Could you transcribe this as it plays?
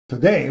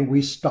Today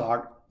we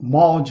start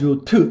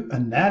Module 2,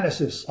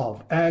 Analysis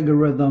of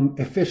Algorithm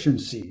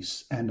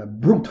Efficiencies and the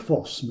Brute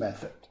Force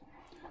Method.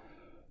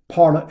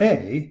 Part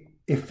A,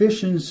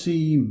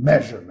 Efficiency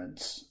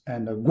Measurements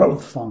and the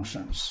Growth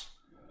Functions.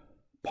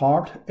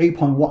 Part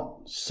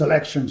 8.1,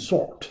 Selection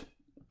Sort.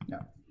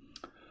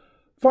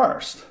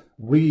 First,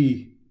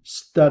 we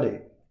study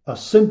a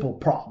simple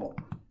problem.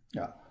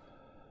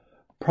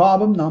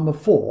 Problem number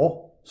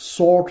 4,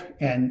 sort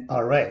an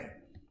array.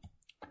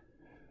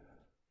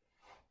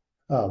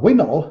 We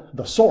know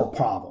the sort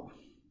problem,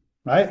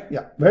 right?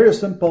 Very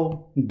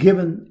simple.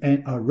 Given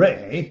an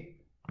array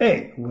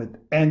A with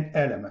n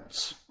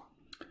elements,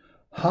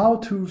 how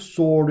to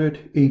sort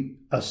it in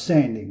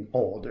ascending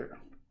order.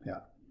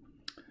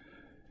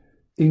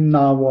 In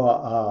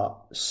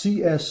our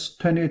CS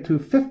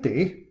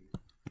 2250,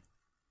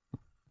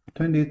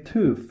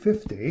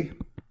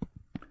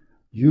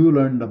 you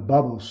learn the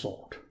bubble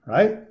sort,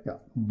 right?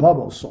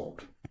 Bubble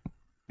sort.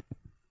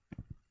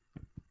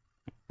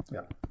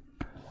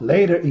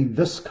 Later in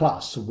this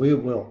class, we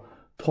will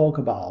talk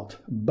about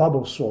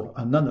bubble sort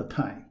another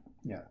time.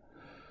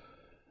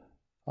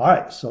 All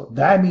right, so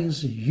that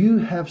means you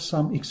have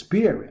some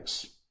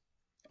experience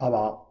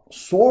about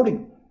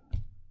sorting.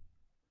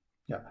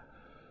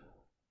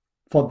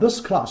 For this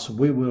class,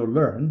 we will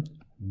learn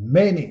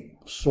many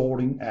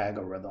sorting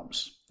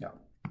algorithms.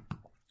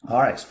 All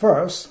right,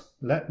 first,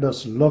 let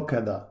us look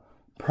at the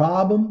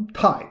problem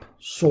type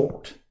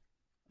sort.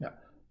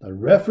 The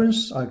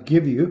reference I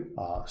give you,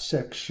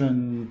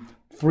 section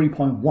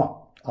 3.1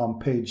 on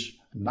page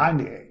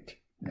 98.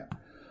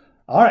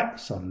 All right,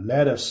 so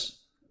let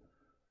us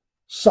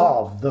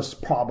solve this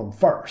problem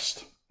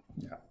first.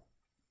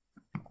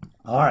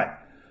 All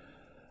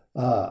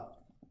right.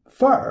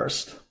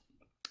 First,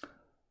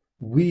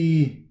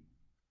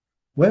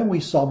 when we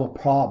solve a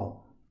problem,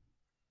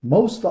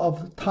 most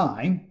of the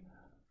time,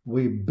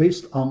 we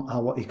based on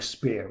our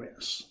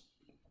experience.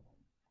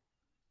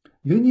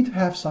 You need to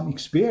have some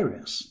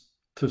experience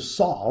to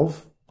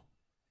solve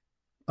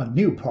a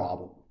new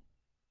problem.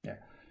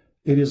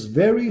 It is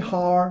very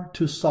hard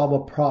to solve a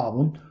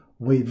problem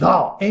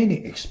without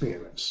any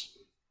experience,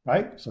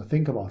 right? So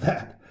think about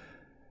that.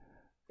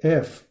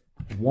 If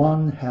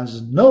one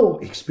has no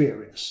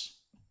experience,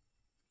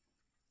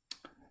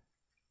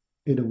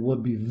 it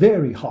would be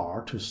very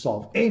hard to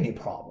solve any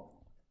problem,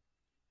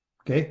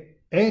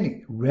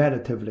 any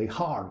relatively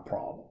hard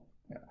problem.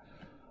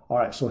 All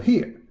right, so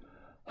here,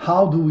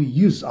 how do we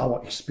use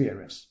our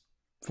experience?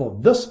 For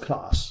this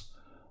class,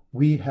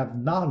 we have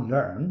not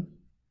learned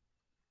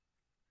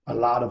a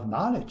lot of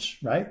knowledge,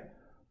 right?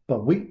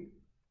 But we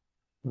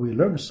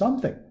learned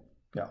something.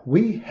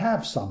 We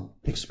have some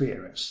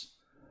experience.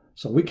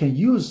 So we can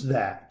use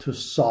that to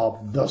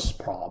solve this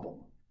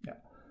problem.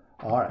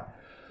 All right.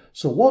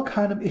 So what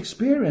kind of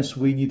experience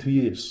we need to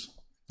use?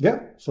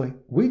 So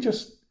we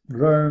just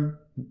learn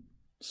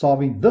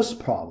solving this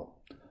problem,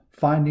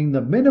 finding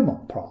the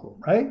minimum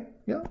problem, right?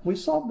 We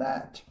solve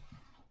that.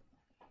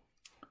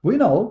 We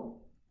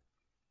know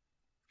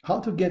how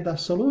to get that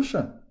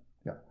solution.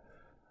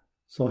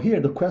 So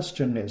here the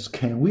question is,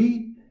 can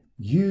we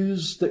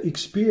use the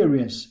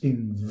experience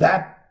in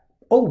that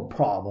old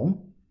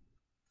problem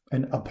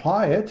and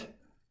apply it,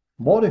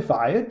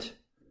 modify it,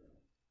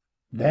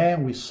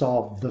 then we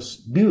solve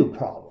this new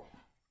problem?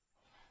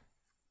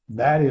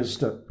 That is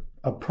the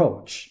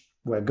approach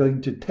we're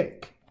going to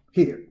take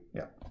here.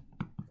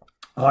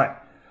 All right.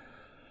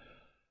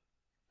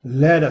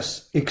 Let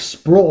us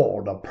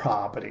explore the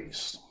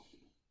properties.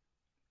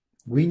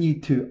 We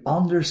need to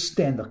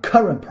understand the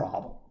current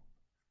problem.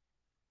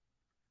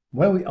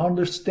 When we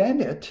understand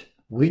it,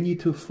 we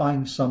need to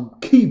find some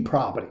key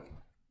property.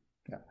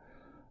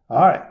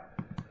 All right.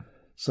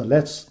 So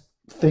let's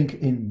think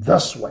in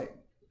this way.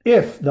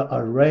 If the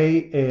array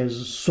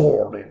is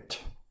sorted,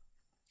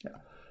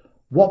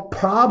 what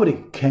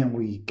property can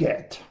we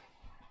get?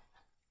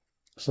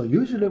 So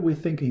usually we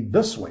think in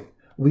this way.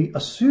 We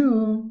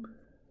assume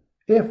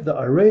if the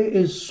array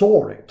is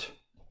sorted,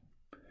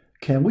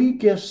 can we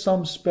get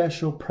some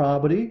special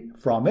property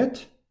from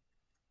it?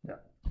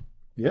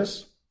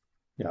 Yes.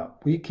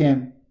 We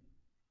can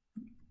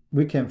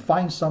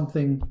find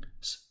something,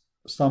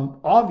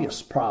 some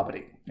obvious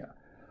property.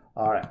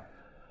 All right.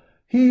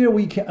 Here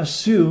we can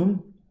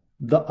assume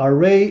the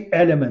array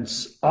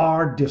elements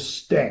are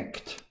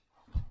distinct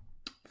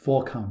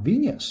for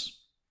convenience.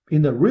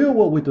 In the real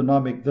world, we do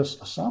not make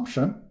this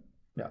assumption.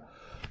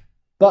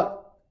 But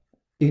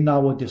in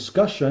our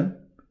discussion,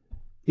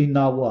 in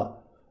our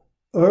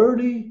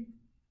early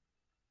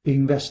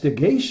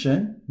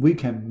investigation, we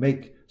can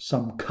make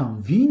some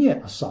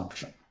convenient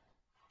assumption.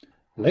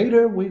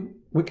 Later, we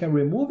can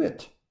remove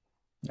it.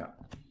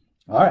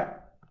 All right.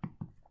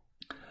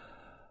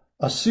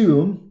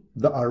 Assume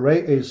the array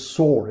is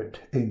sorted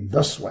in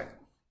this way,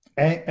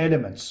 and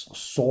elements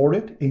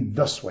sorted in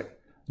this way.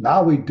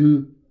 Now we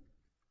do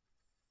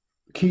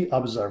key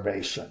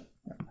observation.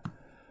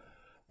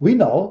 We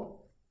know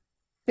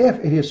if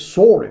it is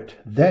sorted,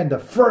 then the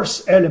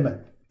first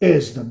element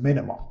is the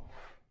minimum.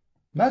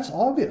 That's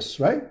obvious,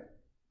 right?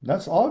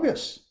 That's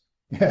obvious.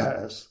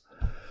 Yes.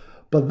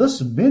 But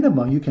this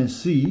minimum, you can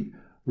see,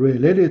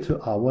 related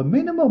to our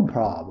minimum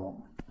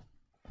problem,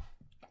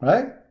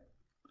 right?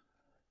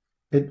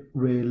 It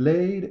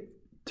related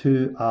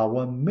to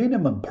our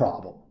minimum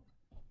problem.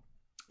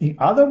 In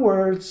other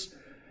words,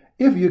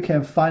 if you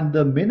can find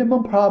the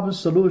minimum problem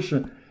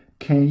solution,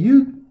 can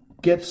you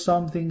get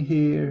something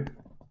here?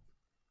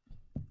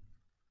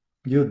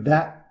 You're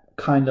that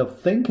kind of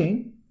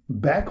thinking,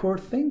 backward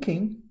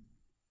thinking,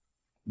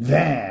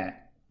 then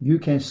you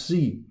can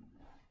see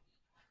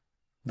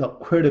the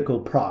critical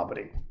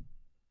property.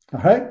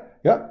 All right?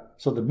 Yeah.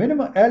 So the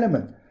minimum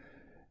element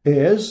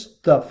is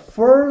the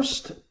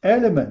first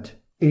element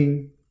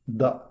in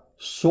the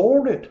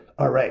sorted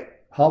array.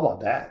 How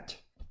about that?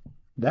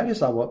 That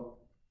is our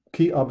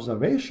key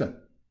observation.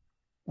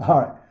 All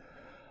right.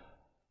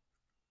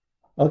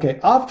 Okay,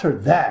 after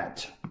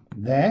that,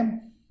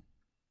 then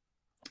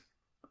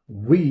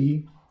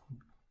we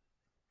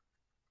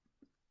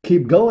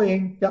keep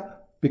going. Yeah,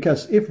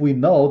 because if we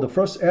know the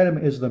first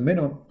element is the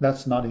minimum,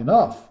 that's not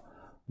enough.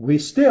 We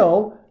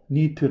still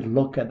need to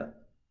look at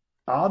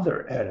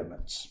other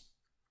elements.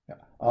 Yeah.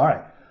 All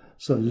right,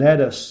 so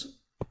let us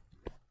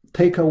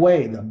take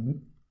away the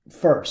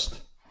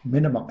first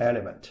minimum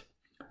element.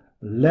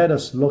 Let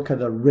us look at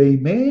the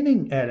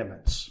remaining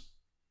elements.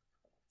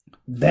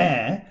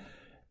 Then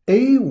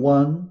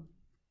A1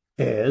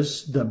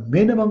 is the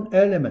minimum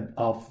element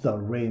of the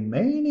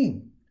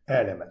remaining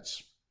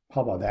elements.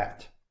 How about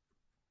that?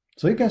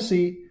 So you can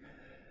see,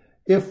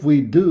 if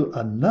we do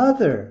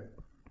another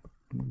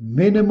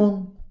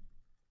minimum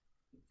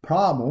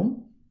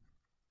problem,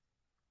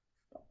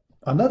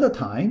 another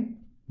time,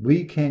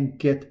 we can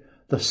get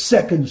the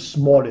second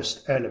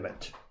smallest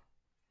element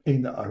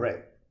in the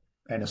array,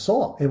 and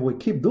so on. If we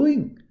keep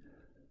doing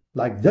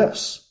like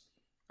this,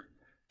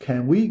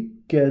 can we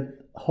get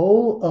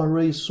whole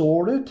array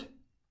sorted?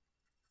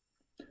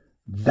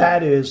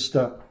 That is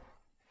the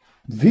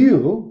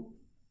view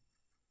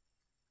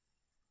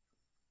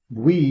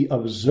we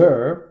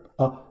observe,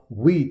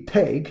 we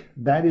take,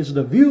 that is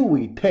the view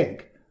we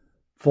take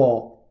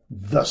for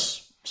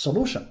this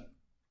solution.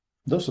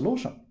 The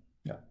solution.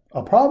 Yeah.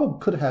 A problem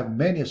could have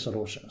many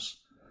solutions.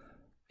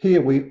 Here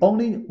we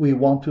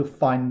want to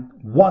find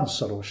one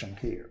solution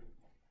here.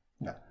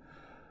 Yeah.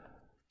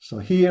 So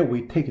here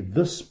we take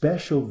this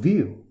special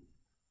view,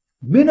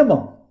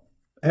 minimum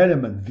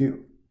element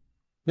view.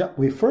 Yeah,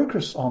 we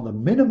focus on the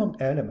minimum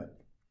element.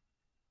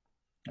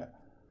 Yeah.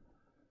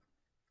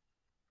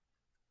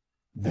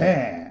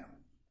 Then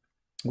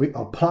we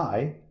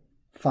apply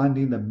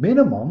finding the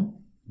minimum,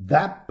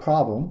 that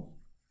problem,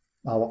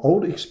 our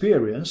old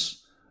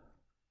experience,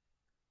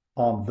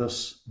 on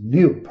this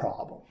new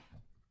problem.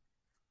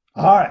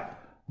 All right,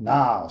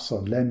 now, so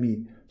let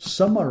me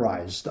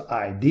summarize the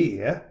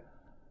idea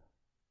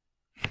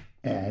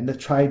and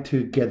try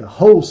to get a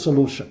whole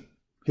solution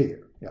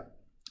here. Yeah.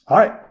 All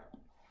right,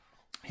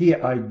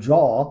 here I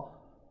draw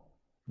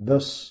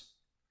this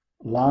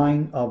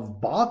line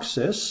of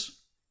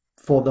boxes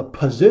for the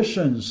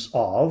positions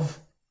of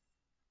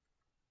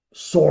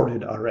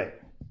sorted array.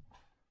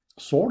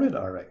 Sorted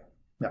array.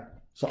 Yeah.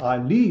 So I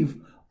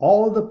leave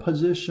all the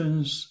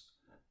positions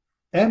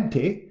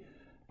empty.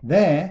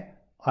 Then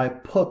I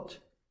put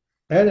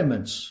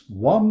elements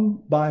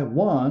one by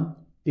one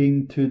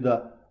into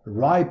the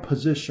right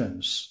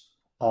positions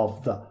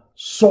of the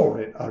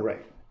sorted array.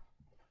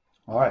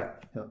 All right.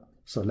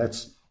 So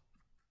let's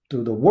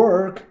do the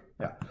work.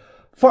 Yeah.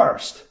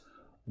 First,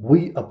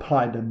 we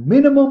apply the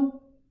minimum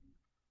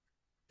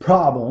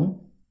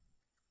problem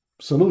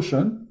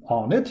solution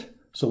on it,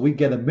 so we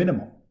get a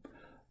minimum.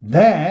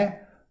 Then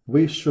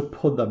we should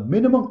put the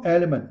minimum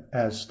element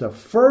as the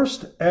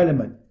first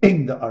element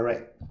in the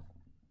array.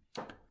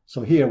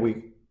 So here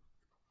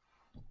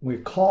we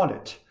call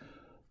it,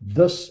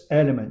 this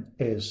element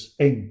is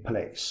in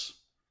place.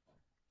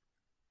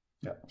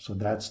 Yeah, so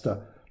that's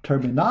the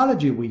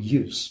terminology we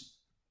use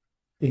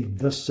in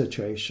this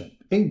situation,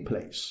 in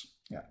place.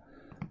 Yeah.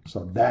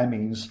 So that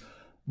means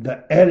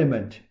the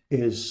element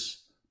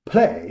is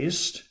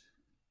placed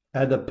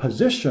at the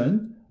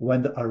position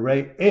when the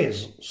array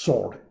is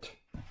sorted.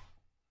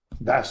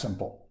 That's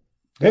simple.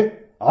 Okay?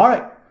 All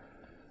right.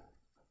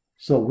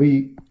 So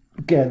we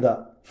get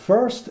the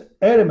first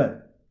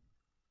element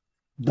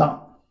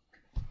done.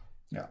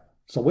 Yeah.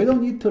 So we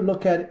don't need to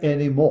look at it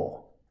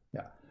anymore.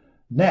 Yeah.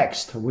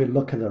 Next, we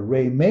look at the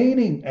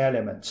remaining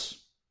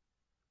elements.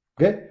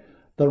 Okay?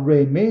 The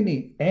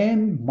remaining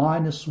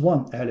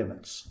n-1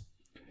 elements.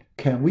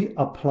 Can we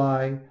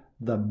apply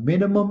the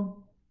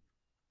minimum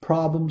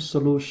problem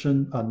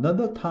solution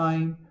another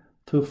time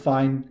to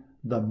find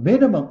the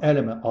minimum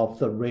element of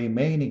the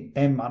remaining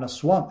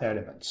n-1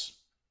 elements?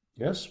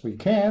 Yes, we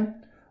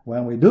can.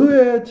 When we do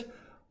it,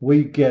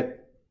 we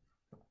get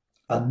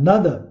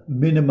another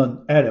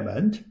minimum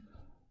element,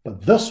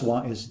 but this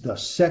one is the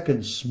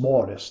second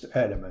smallest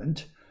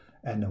element,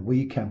 and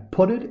we can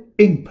put it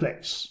in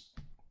place.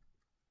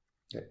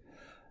 Okay.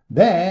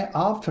 Then,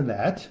 after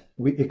that,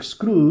 we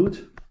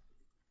exclude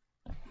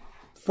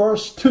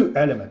first two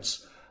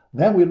elements.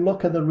 Then we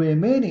look at the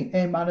remaining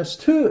n minus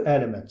 2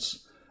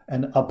 elements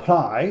and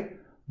apply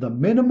the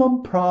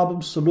minimum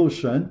problem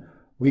solution.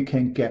 We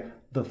can get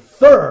the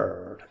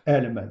third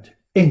element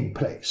in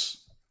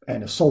place,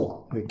 and so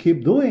on. We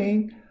keep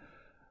doing.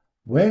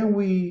 When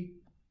we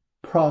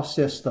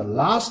process the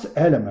last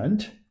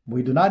element,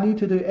 we do not need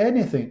to do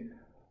anything.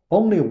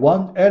 Only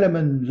one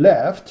element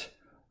left.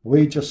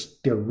 We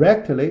just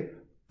directly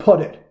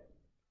put it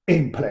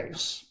in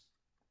place.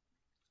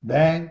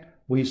 Then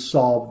we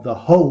solve the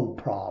whole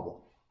problem.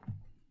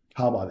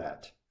 How about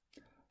that?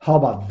 How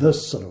about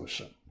this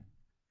solution?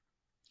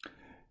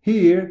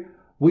 Here,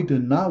 we do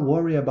not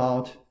worry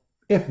about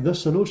if the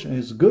solution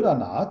is good or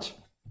not.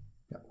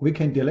 We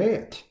can delay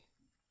it.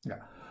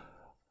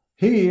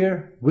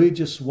 Here, we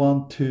just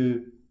want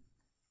to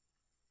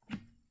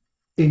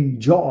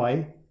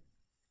enjoy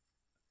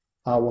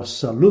our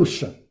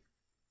solution,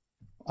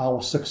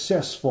 our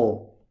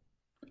successful,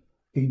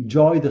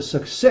 enjoy the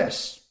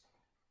success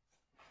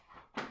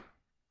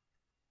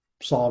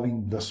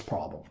solving this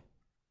problem.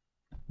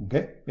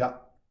 Okay? Yeah.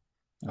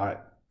 All right.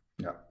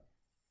 Yeah.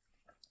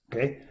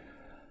 Okay.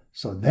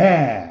 So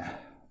then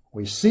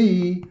we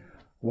see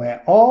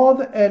when all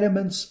the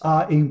elements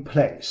are in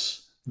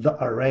place,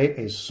 the array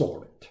is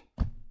sorted.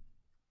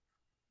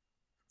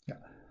 Yeah.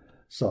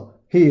 So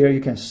here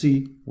you can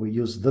see we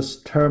use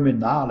this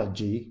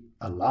terminology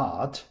a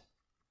lot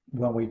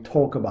when we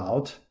talk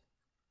about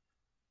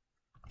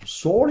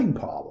sorting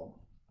problem.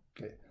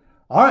 Okay.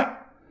 All right.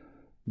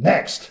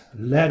 Next,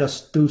 let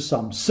us do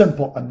some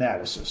simple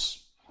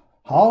analysis.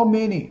 How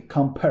many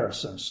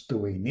comparisons do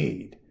we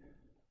need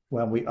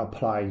when we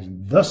apply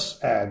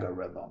this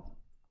algorithm?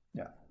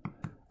 Yeah.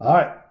 All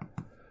right.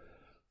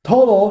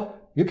 Total,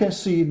 you can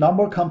see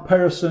number of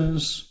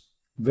comparisons,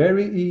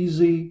 very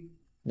easy.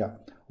 Yeah.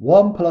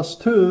 1 plus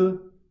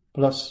 2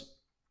 plus ...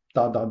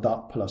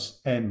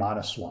 plus n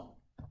minus 1.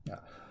 Yeah.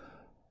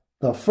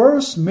 The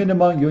first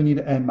minimum, you need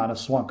n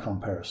minus 1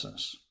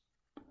 comparisons.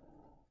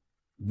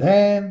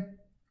 Then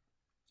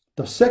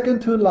the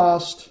second to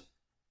last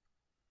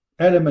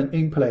element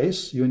in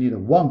place, you need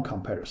 1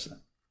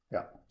 comparison.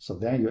 Yeah. So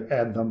then you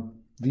add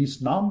them,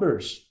 these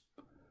numbers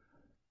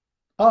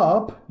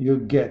up, you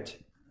get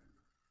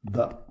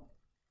the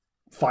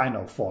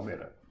final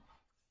formula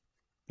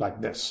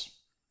like this.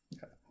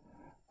 Yeah.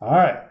 All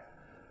right.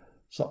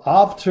 So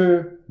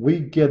after we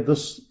get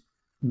this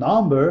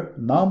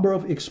number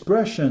of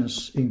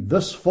expressions in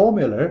this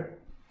formula,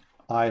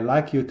 I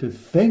like you to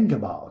think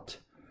about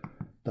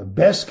the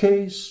best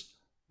case,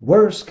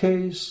 worst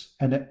case,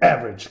 and the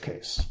average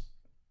case.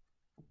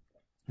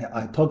 Yeah,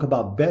 I talked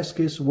about best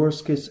case,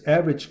 worst case,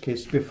 average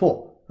case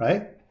before,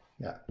 right?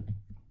 Yeah.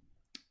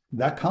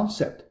 That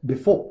concept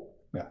before.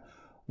 Yeah.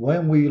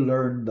 When we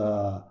learned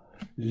the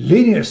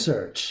linear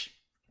search,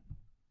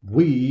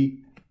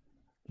 we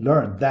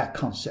learned that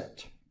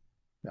concept.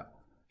 Yeah.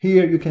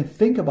 Here you can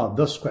think about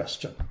this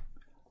question.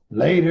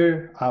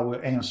 Later, I will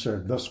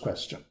answer this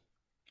question.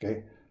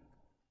 Okay.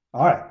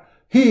 All right.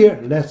 Here,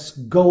 let's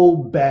go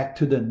back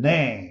to the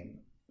name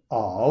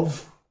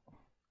of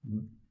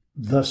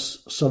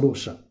this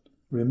solution.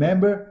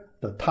 Remember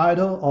the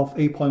title of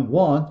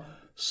 8.1,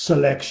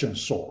 selection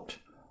sort.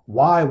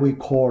 Why we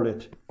call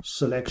it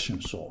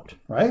selection sort,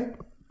 right?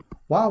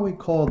 Why we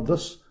call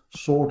this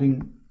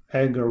sorting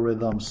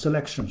algorithm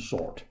selection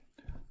sort?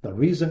 The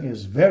reason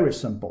is very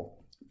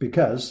simple,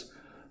 because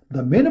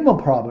the minimum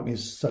problem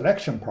is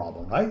selection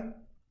problem, right?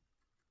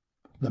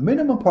 The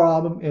minimum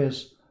problem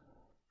is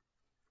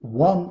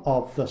one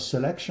of the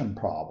selection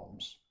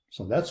problems.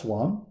 So that's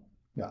one.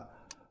 Yeah.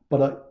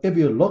 But if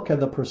you look at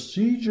the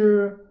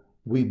procedure,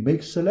 we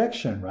make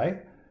selection,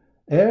 right?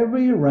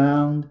 Every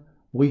round,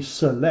 we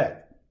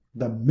select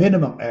the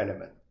minimum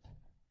element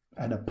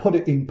and put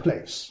it in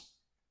place.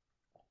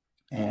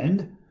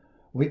 And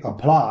we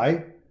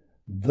apply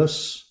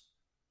this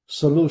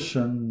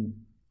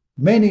solution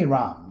many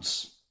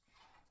rounds.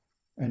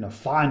 And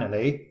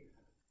finally,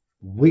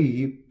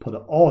 we put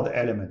all the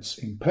elements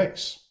in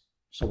place.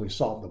 So we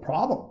solve the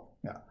problem.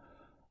 Yeah.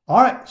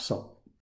 All right. So